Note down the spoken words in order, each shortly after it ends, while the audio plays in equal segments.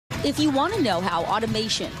If you want to know how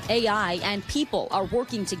automation, AI, and people are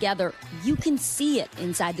working together, you can see it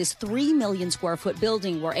inside this 3 million square foot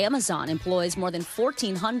building where Amazon employs more than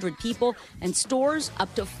 1,400 people and stores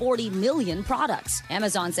up to 40 million products.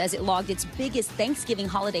 Amazon says it logged its biggest Thanksgiving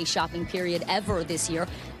holiday shopping period ever this year,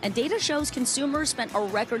 and data shows consumers spent a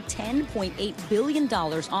record $10.8 billion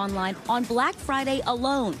online on Black Friday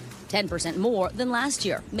alone, 10% more than last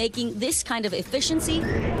year, making this kind of efficiency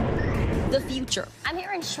the future. I'm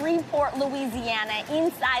here in Shreveport, Louisiana,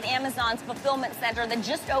 inside Amazon's fulfillment center that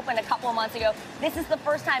just opened a couple of months ago. This is the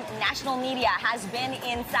first time national media has been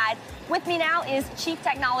inside. With me now is Chief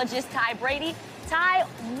Technologist Ty Brady. Ty,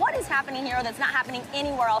 what is happening here that's not happening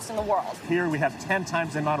anywhere else in the world? Here we have 10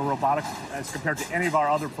 times the amount of robotics as compared to any of our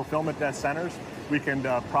other fulfillment centers. We can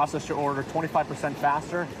process your order 25%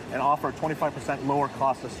 faster and offer a 25% lower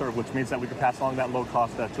cost to serve, which means that we can pass along that low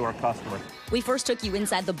cost to our customers. We first took you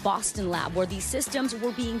inside the Boston lab where these systems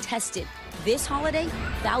were being tested. This holiday,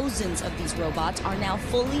 thousands of these robots are now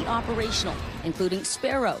fully operational, including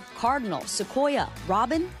Sparrow, Cardinal, Sequoia,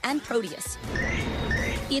 Robin, and Proteus.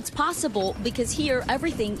 It's possible because here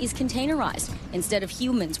everything is containerized. Instead of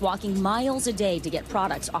humans walking miles a day to get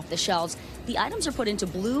products off the shelves, the items are put into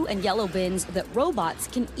blue and yellow bins that robots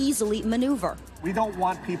can easily maneuver. We don't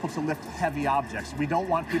want people to lift heavy objects. We don't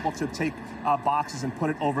want people to take boxes and put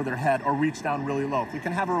it over their head or reach down really low. If we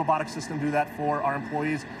can have a robotic system do that for our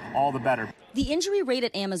employees, all the better. The injury rate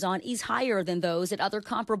at Amazon is higher than those at other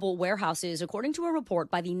comparable warehouses, according to a report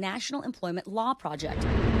by the National Employment Law Project.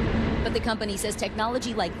 But the company says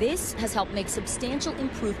technology like this has helped make substantial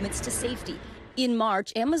improvements to safety. In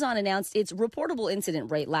March, Amazon announced its reportable incident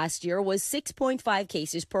rate last year was 6.5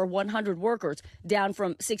 cases per 100 workers, down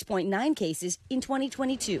from 6.9 cases in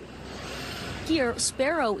 2022. Here,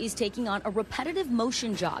 Sparrow is taking on a repetitive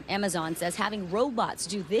motion job. Amazon says having robots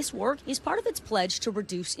do this work is part of its pledge to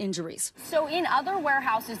reduce injuries. So in other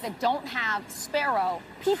warehouses that don't have Sparrow,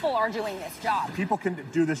 people are doing this job. People can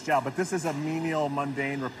do this job, but this is a menial,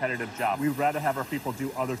 mundane, repetitive job. We'd rather have our people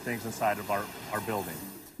do other things inside of our building.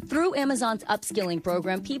 Through Amazon's upskilling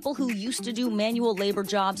program, people who used to do manual labor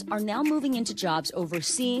jobs are now moving into jobs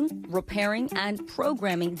overseeing, repairing, and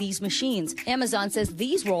programming these machines. Amazon says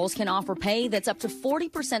these roles can offer pay that's up to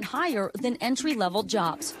 40% higher than entry-level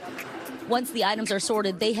jobs. Once the items are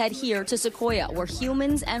sorted, they head here to Sequoia, where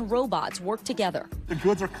humans and robots work together. The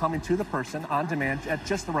goods are coming to the person on demand at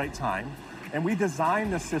just the right time, and we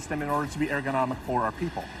designed the system in order to be ergonomic for our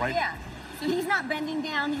people, right? Yeah. So he's not bending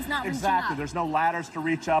down, he's not reaching Exactly. up. There's no ladders to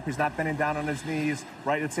reach up. He's not bending down on his knees,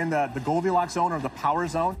 right? It's in the Goldilocks zone or the power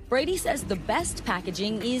zone. Brady says the best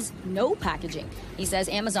packaging is no packaging. He says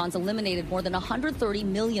Amazon's eliminated more than 130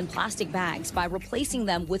 million plastic bags by replacing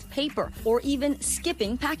them with paper or even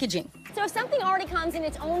skipping packaging. So if something already comes in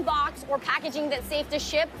its own box or packaging that's safe to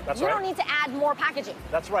ship, you don't need to add more packaging.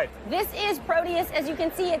 That's right. This is Proteus. As you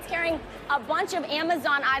can see, it's carrying a bunch of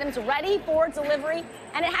Amazon items ready for delivery,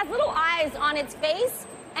 and it has little eyes on its face,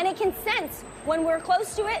 and it can sense when we're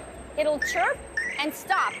close to it. It'll chirp and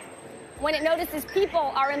stop when it notices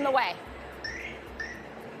people are in the way.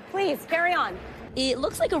 Please, carry on. It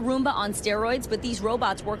looks like a Roomba on steroids, but these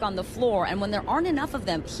robots work on the floor, and when there aren't enough of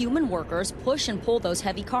them, human workers push and pull those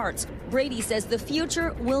heavy carts. Brady says the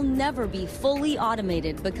future will never be fully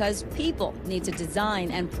automated because people need to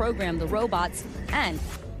design and program the robots and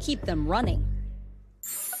keep them running.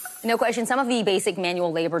 No question, some of the basic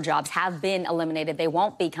manual labor jobs have been eliminated. They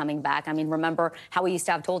won't be coming back. I mean, remember how we used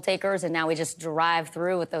to have toll takers and now we just drive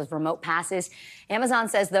through with those remote passes? Amazon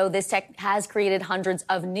says, though, this tech has created hundreds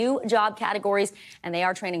of new job categories, and they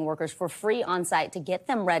are training workers for free on site to get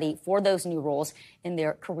them ready for those new roles in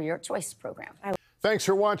their career choice program. Thanks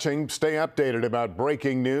for watching. Stay updated about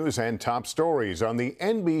breaking news and top stories on the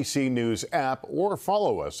NBC News app or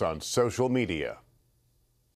follow us on social media.